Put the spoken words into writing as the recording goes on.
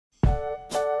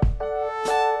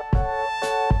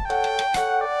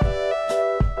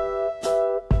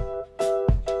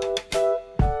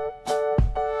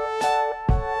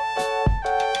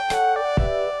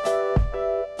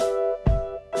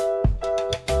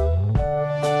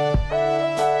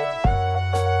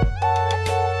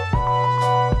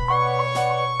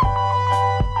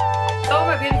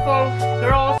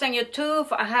on YouTube.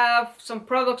 I have some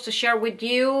products to share with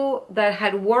you that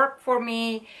had worked for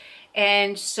me.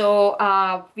 And so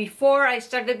before I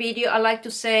start the video, I'd like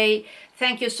to say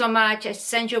thank you so much. I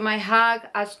send you my hug,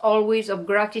 as always, of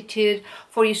gratitude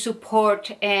for your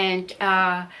support and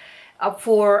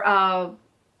for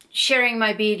sharing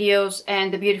my videos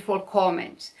and the beautiful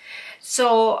comments.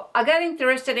 So I got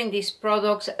interested in these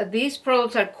products. These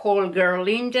products are called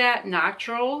Gerlinda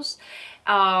Naturals.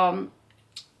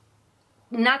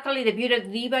 Natalie the Beauty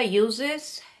Diva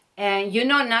uses, and you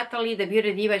know Natalie the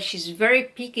Beauty Diva, she's very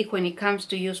picky when it comes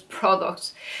to use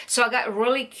products. So I got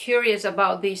really curious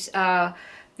about these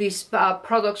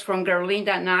products from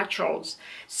Gerlinda Naturals.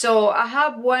 So I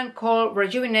have one called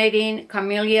Rejuvenating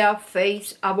Camellia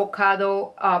Face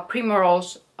Avocado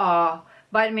Primrose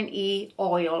Vitamin E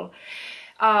Oil.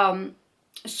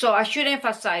 So I should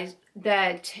emphasize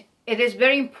that it is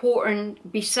very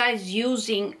important, besides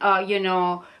using you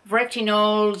know,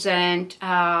 retinols and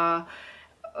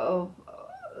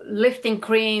lifting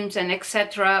creams and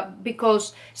etc.,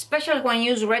 because especially when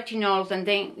you use retinols and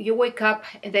then you wake up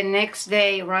the next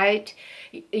day, right,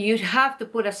 you have to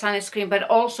put a sunscreen, but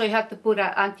also you have to put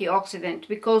an antioxidant,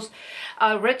 because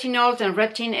retinols and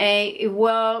retin A, it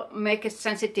will make it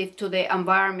sensitive to the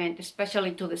environment,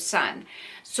 especially to the sun.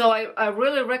 So I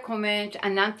really recommend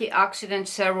an antioxidant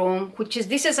serum, which is,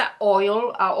 this is an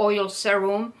oil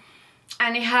serum.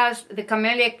 And it has the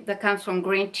camellia that comes from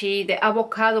green tea. The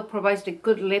avocado provides the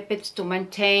good lipids to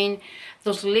maintain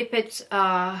those lipids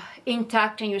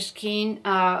intact in your skin.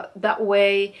 That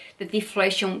way the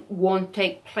deflation won't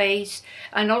take place.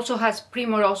 And also has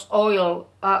primrose oil,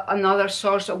 another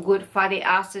source of good fatty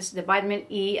acids, the vitamin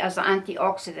E as an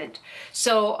antioxidant.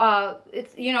 So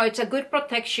it's, you know, it's a good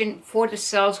protection for the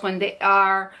cells when they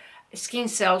are, skin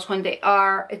cells, when they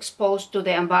are exposed to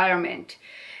the environment.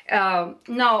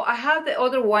 Now I have the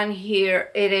other one here.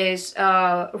 It is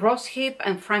rosehip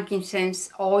and frankincense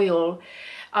oil.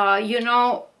 You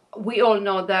know, we all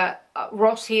know that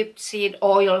rosehip seed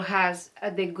oil has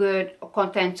the good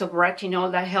contents of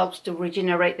retinol that helps to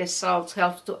regenerate the cells,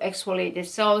 helps to exfoliate the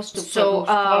cells, to produce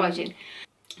collagen.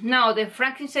 Now the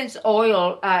frankincense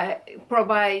oil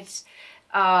provides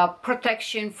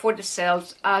protection for the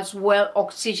cells, as well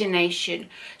oxygenation.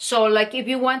 So like if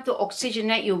you want to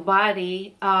oxygenate your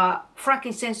body,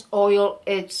 frankincense oil,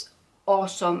 it's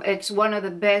awesome. It's one of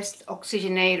the best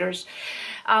oxygenators.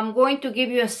 I'm going to give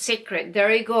you a secret.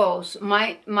 There it goes,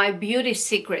 my beauty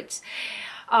secrets.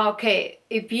 Okay,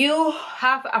 if you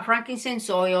have a frankincense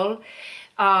oil,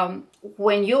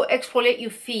 when you exfoliate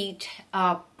your feet,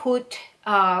 put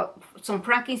some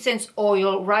frankincense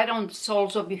oil right on the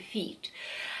soles of your feet.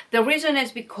 The reason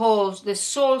is because the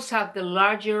soles have the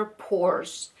larger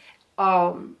pores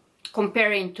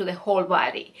comparing to the whole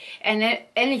body, and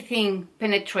anything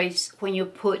penetrates when you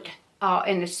put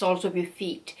in the soles of your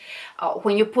feet,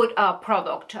 when you put a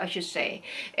product, I should say.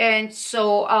 And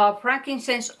so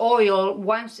frankincense oil,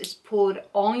 once it's put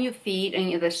on your feet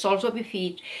and the soles of your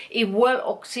feet, it will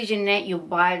oxygenate your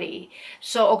body.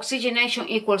 So oxygenation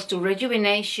equals to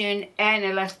rejuvenation and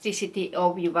elasticity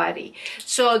of your body.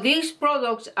 So these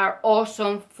products are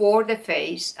awesome for the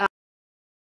face.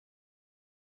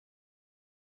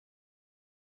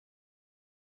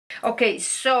 Okay,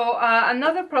 so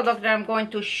another product that I'm going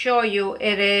to show you,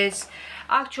 it is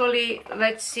actually,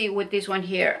 let's see with this one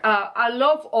here. I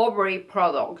love Aubrey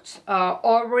products.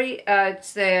 Aubrey,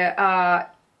 it's the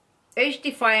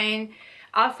age-defying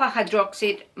alpha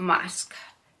hydroxide mask.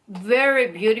 Very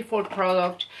beautiful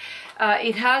product.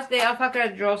 It has the alpha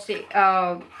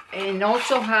hydroxide and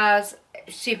also has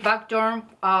sebactone,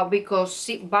 because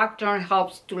sebactone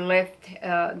helps to lift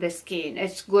the skin.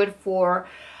 It's good for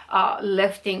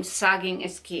lifting sagging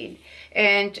skin,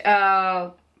 and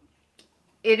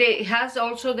it has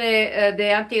also the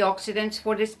antioxidants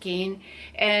for the skin,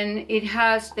 and it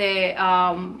has the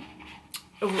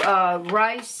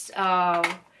rice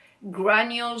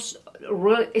granules,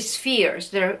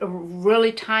 spheres. They're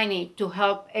really tiny to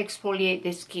help exfoliate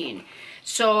the skin.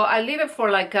 So I leave it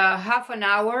for like half an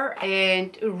hour,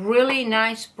 and really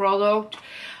nice product.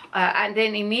 And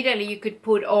then immediately you could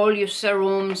put all your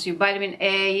serums, your vitamin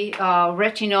A,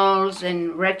 retinols,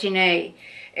 and retin A.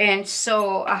 And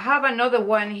so I have another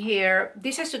one here.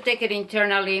 This is to take it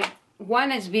internally.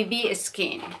 One is BB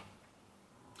Skin.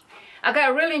 I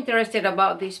got really interested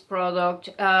about this product.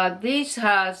 This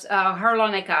has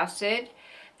hyaluronic acid.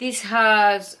 This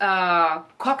has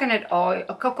coconut oil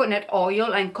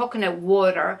and coconut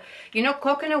water. You know,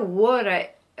 coconut water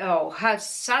has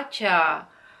such a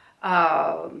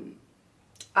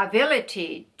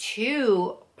ability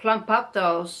to plump up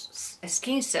those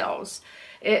skin cells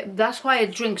That's why I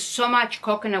drink so much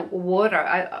coconut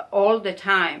water all the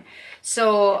time.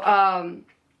 So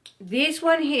this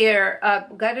one here,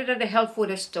 got it at the health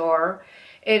food store.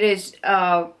 It is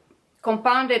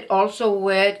compounded also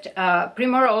with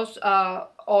primrose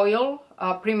oil,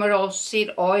 primrose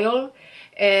seed oil,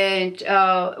 and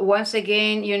once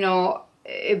again, you know,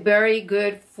 very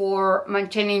good for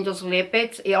maintaining those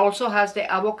lipids. It also has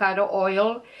the avocado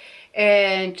oil,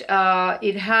 and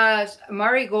it has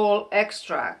marigold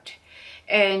extract,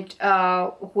 and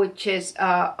which is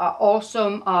an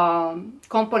awesome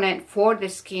component for the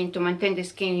skin to maintain the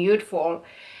skin youthful.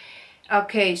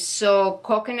 Okay, so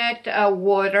coconut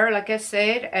water, like I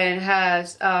said, and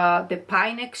has the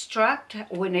pine extract,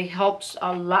 when it helps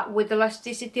a lot with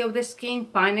elasticity of the skin.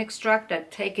 Pine extract, I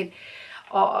take it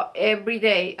every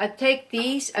day. I take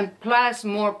these and plus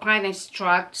more pine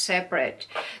extract separate.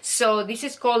 So this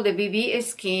is called the BB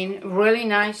Skin. Really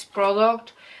nice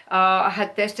product. I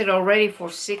had tested already for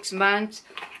 6 months.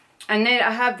 And then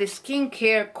I have the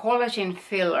skincare collagen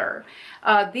filler.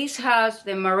 This has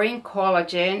the marine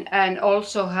collagen and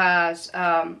also has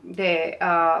the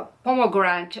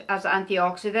pomegranate as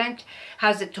antioxidant,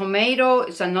 has the tomato,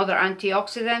 it's another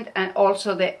antioxidant, and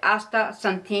also the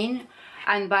astaxanthin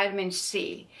and vitamin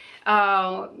C.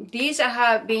 These I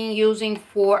have been using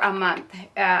for a month.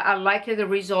 I like the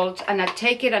results, and I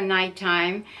take it at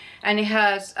nighttime, and it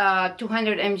has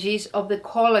 200 mgs of the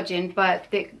collagen, but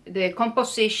the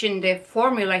composition, the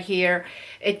formula here,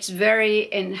 it's very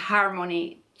in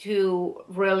harmony to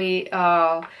really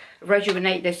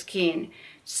rejuvenate the skin.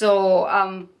 So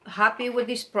I'm happy with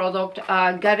this product.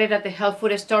 Got it at the health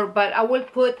food store, but I will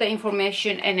put the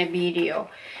information in a video.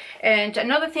 And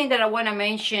another thing that I want to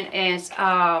mention is,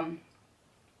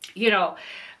 you know,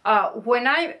 when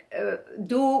I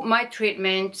do my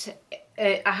treatment,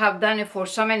 I have done it for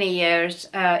so many years.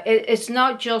 It's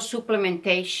not just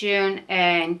supplementation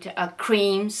and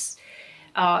creams.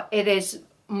 It is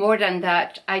more than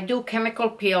that. I do chemical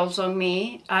peels on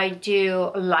me. I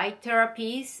do light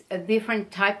therapies, a different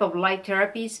type of light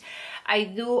therapies. I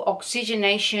do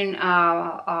oxygenation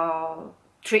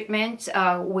treatment,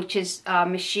 which is a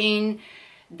machine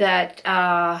that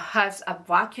has a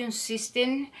vacuum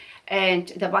system, and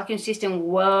the vacuum system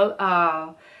will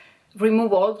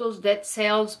remove all those dead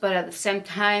cells, but at the same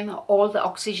time all the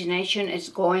oxygenation is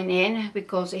going in,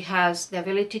 because it has the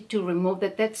ability to remove the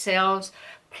dead cells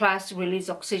plus release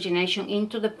oxygenation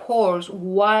into the pores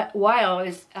while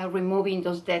it's removing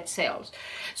those dead cells.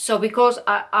 So because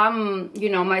I'm, you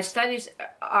know, my studies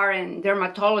are in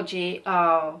dermatology,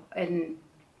 and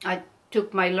I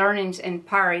took my learnings in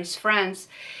Paris, France,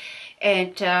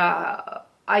 and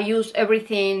I use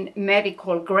everything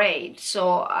medical grade.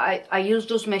 So I use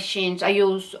those machines. I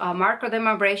use a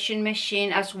microdermabrasion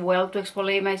machine as well to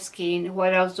exfoliate my skin.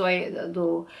 What else do I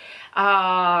do?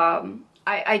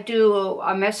 I do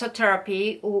a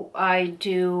mesotherapy.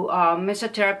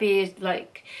 Mesotherapy is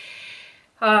like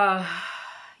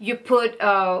you put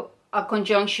a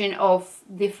conjunction of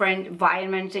different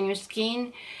vitamins in your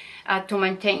skin to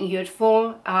maintain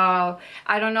youthful.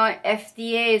 I don't know,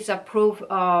 FDA is approved,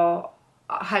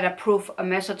 had approved a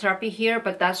mesotherapy here,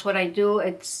 but that's what I do.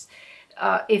 It's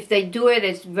if they do it,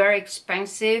 it's very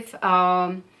expensive,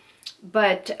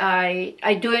 but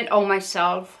I do it all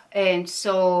myself. And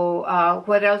so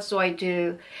what else do I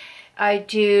do? I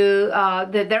do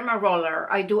the derma roller.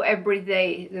 I do every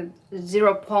day, the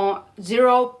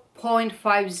 0.50.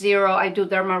 I do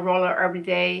derma roller every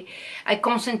day. I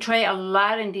concentrate a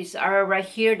lot in this area right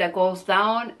here that goes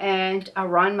down and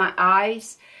around my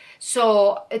eyes.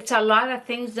 So it's a lot of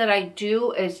things that I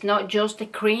do. It's not just the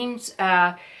creams.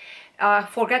 I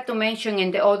forgot to mention in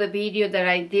the other video that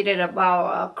I did it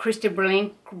about Christy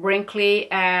Brinkley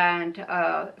and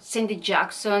Cindy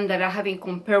Jackson, that I have been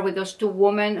compared with those two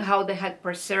women, how they had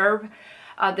preserved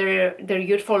their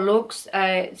youthful looks.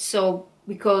 So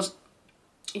because,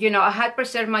 you know, I had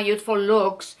preserved my youthful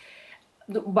looks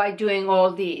by doing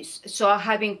all these. So I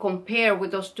have been compared with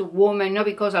those two women, not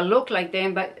because I look like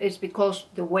them, but it's because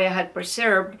the way I had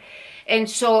preserved. And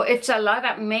so it's a lot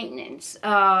of maintenance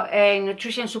and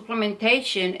nutrition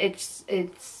supplementation.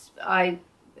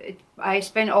 I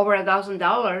spend over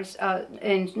 $1,000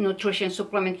 in nutrition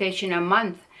supplementation a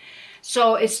month.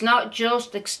 So it's not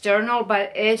just external,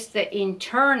 but it's the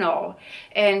internal.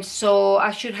 And so I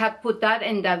should have put that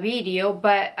in the video,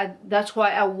 but that's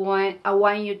why I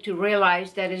want you to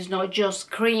realize that it's not just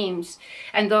creams.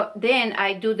 And then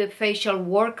I do the facial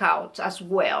workouts as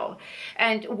well.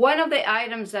 And one of the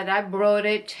items that I brought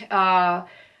it,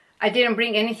 I didn't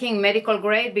bring anything medical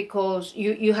grade because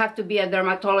you have to be a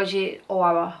dermatologist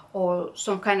or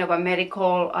some kind of a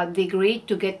medical degree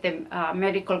to get the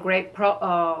medical grade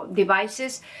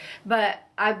devices. But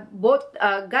I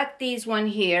got this one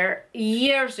here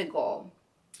years ago.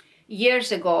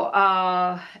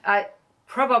 I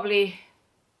probably,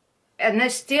 and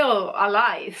it's still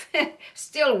alive,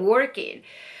 still working.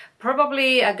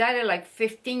 Probably I got it like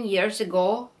 15 years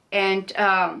ago, and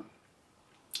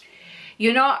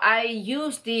you know, I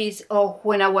used these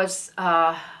when I was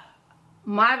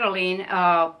modeling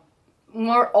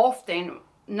more often.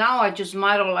 Now I just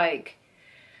model like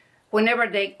whenever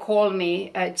they call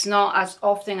me. It's not as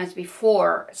often as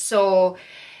before. So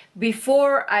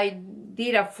before I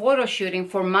did a photo shooting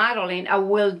for modeling, I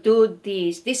will do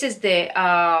this. This is the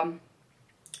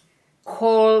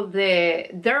called the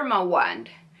Derma wand.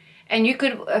 And you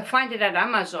could find it at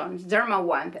Amazon, Derma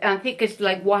wand. I think it's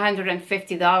like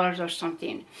 $150 or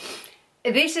something.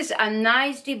 This is a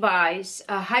nice device,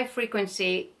 a high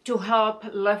frequency, to help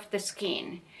lift the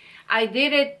skin. I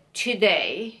did it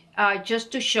today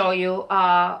just to show you,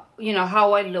 you know,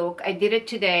 how I look. I did it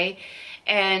today,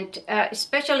 and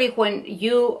especially when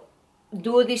you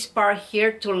do this part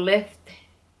here to lift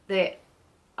the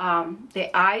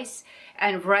eyes,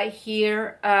 and right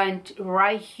here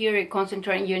you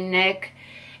concentrate on your neck.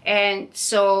 And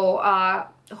so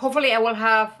hopefully I will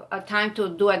have a time to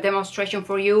do a demonstration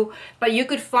for you, but you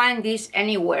could find this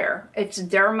anywhere. It's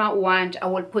Derma wand. I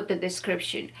will put the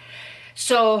description.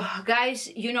 So guys,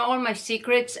 you know all my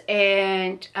secrets,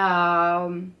 and I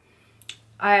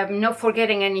am not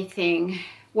forgetting anything.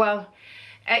 Well,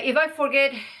 if I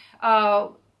forget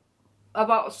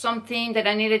about something that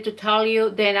I needed to tell you,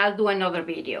 then I'll do another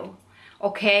video.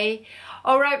 Okay?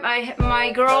 All right,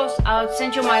 my girls, I'll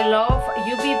send you my love.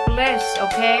 You be blessed,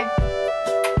 okay?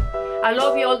 I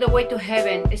love you all the way to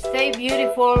heaven. Stay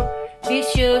beautiful,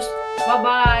 vicious.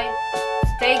 Bye-bye.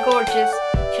 Stay gorgeous.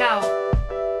 Ciao.